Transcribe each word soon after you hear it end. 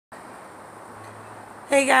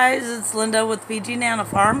Hey guys, it's Linda with PG Nana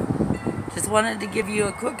Farm. Just wanted to give you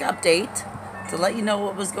a quick update to let you know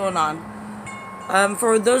what was going on.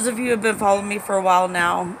 For those of you who have been following me for a while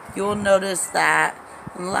now, you will notice that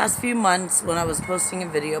in the last few months when I was posting a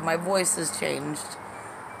video, my voice has changed.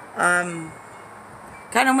 Kind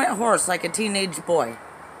of went hoarse like a teenage boy.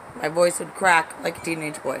 My voice would crack like a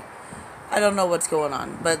teenage boy. I don't know what's going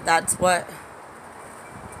on, but that's what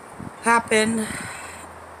happened.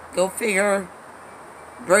 Go figure.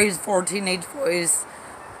 Raised 4 teenage boys,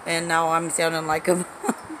 and now I'm sounding like them.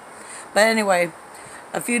 But anyway,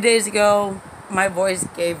 a few days ago, my voice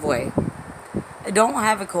gave way. I don't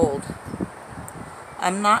have a cold.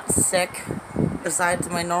 I'm not sick,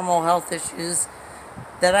 besides my normal health issues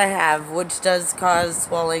that I have, which does cause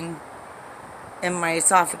swelling in my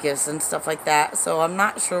esophagus and stuff like that. So I'm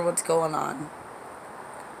not sure what's going on.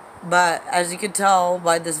 But as you can tell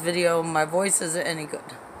by this video, my voice isn't any good.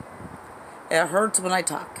 It hurts when I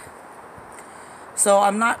talk. So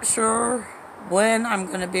I'm not sure when I'm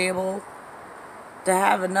going to be able to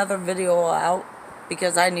have another video out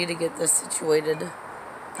because I need to get this situated.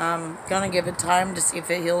 I'm going to give it time to see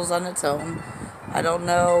if it heals on its own. I don't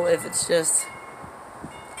know if it's just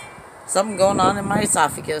something going on in my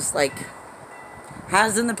esophagus like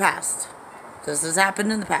has in the past. This has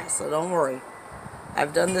happened in the past, so don't worry.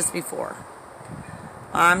 I've done this before.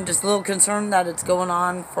 I'm just a little concerned that it's going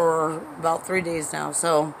on for about 3 days now.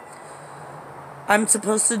 So I'm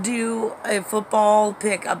supposed to do a football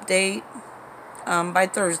pick update by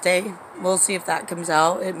Thursday. We'll see if that comes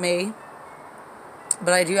out. It may.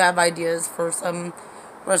 But I do have ideas for some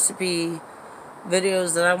recipe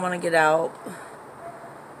videos that I want to get out.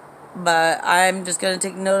 But I'm just going to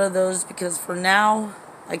take note of those because for now,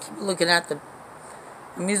 I keep looking at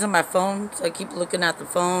I'm using my phone, so I keep looking at the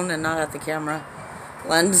phone and not at the camera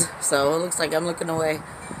lens, so it looks like I'm looking away.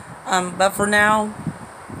 But for now,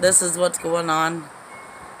 this is what's going on.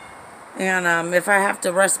 And if I have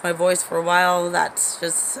to rest my voice for a while, that's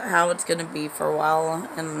just how it's going to be for a while,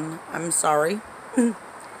 and I'm sorry.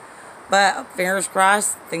 But fingers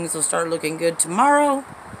crossed, things will start looking good tomorrow,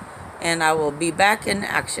 and I will be back in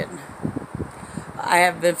action. I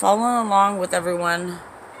have been following along with everyone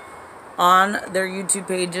on their YouTube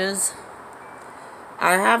pages.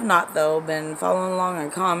 I have not, though, been following along on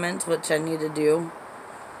comments, which I need to do.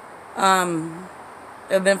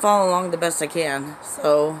 I've been following along the best I can,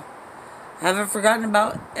 so I haven't forgotten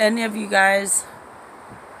about any of you guys.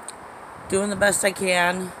 Doing the best I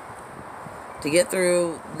can to get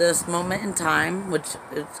through this moment in time, which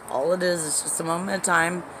it's all it is. It's just a moment in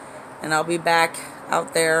time, and I'll be back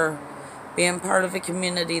out there being part of a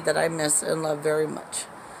community that I miss and love very much.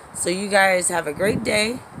 So you guys have a great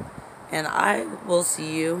day. And I will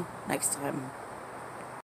see you next time.